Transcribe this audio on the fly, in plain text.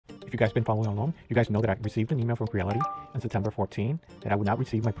If you guys been following along, you guys know that I received an email from Creality on September 14 that I would not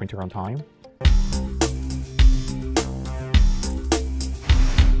receive my printer on time.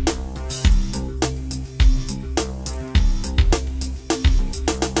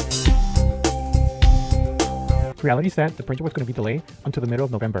 Creality said the printer was going to be delayed until the middle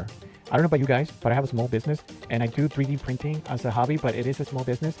of November. I don't know about you guys, but I have a small business and I do 3D printing as a hobby, but it is a small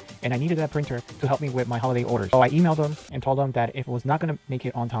business and I needed that printer to help me with my holiday orders. So I emailed them and told them that if it was not going to make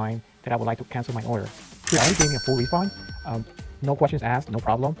it on time, that I would like to cancel my order. Creality gave me a full refund. No questions asked, no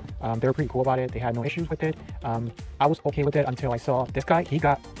problem. They were pretty cool about it. They had no issues with it. I was okay with it until I saw this guy. He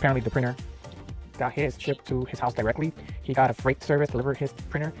got apparently the printer got his shipped to his house directly. He got a freight service delivered his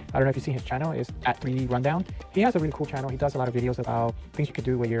printer. I don't know if you see his channel, is at 3D Rundown. He has a really cool channel. He does a lot of videos about things you could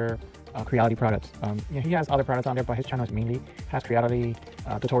do with your Creality products. He has other products on there, but his channel is mainly has Creality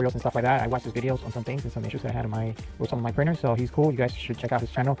tutorials and stuff like that. I watched his videos on some things and some issues that I had with some of my printers, so he's cool. You guys should check out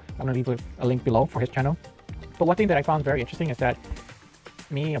his channel. I'm gonna leave a link below for his channel. But one thing that I found very interesting is that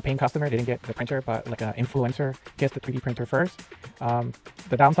me, a paying customer, didn't get the printer, but like an influencer gets the 3D printer first.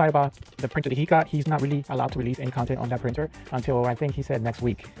 The downside about the printer that he got, he's not really allowed to release any content on that printer until I think he said next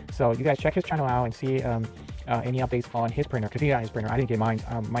week. So you guys check his channel out and see any updates on his printer, because he got his printer. I didn't get mine.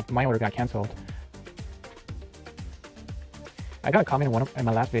 My order got canceled. I got a comment in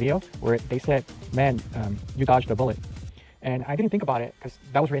my last video where they said, man, you dodged a bullet. And I didn't think about it because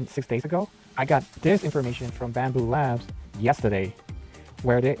that was written 6 days ago. I got this information from Bambu Labs yesterday,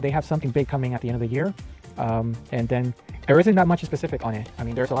 where they have something big coming at the end of the year. And then there isn't that much specific on it. I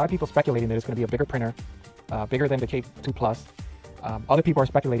mean, there's a lot of people speculating that it's going to be a bigger printer, bigger than the K2 Plus. Other people are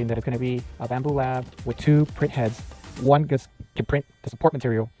speculating that it's going to be a Bambu Lab with 2 print heads. One can print the support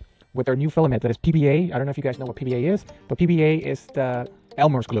material with their new filament that is PBA. I don't know if you guys know what PBA is, but PBA is the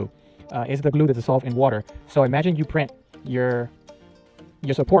Elmer's glue. It's the glue that's dissolved in water. So imagine you print your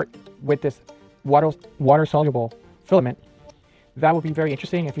support with this water-soluble filament. That would be very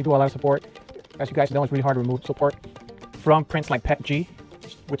interesting if you do a lot of support. As you guys know, it's really hard to remove support from prints like PETG,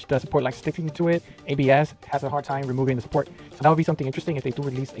 which does support like sticking to it. ABS has a hard time removing the support. So that would be something interesting if they do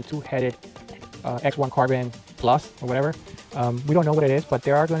release a 2-headed X1 Carbon Plus or whatever. We don't know what it is, but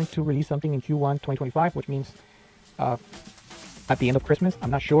they are going to release something in Q1 2025, which means at the end of Christmas.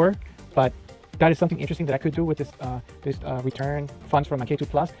 I'm not sure, but that is something interesting that I could do with this return funds from my K2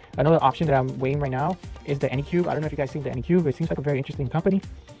 Plus. Another option that I'm weighing right now is the Anycube. I don't know if you guys seen the Anycube. It seems like a very interesting company.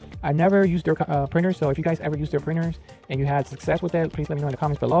 I never used their printers, so if you guys ever use their printers and you had success with it, please let me know in the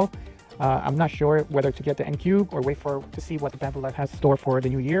comments below. I'm not sure whether to get the Anycube or wait to see what the Bambu Lab has in store for the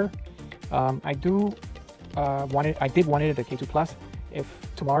new year. I did want it at the K2 Plus. If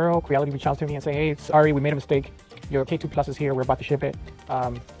tomorrow Creality reaches out to me and say, hey, sorry, we made a mistake. Your K2 Plus is here. We're about to ship it.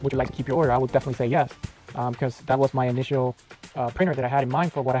 Would you like to keep your order? I would definitely say yes, because that was my initial printer that I had in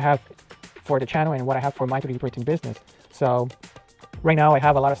mind for what I have for the channel and what I have for my 3D printing business. So right now I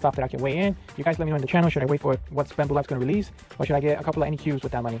have a lot of stuff that I can weigh in. You guys let me know in the channel. Should I wait for what Bambu Lab's going to release, or should I get a couple of Anycubes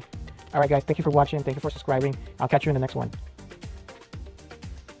with that money? All right, guys. Thank you for watching. Thank you for subscribing. I'll catch you in the next one.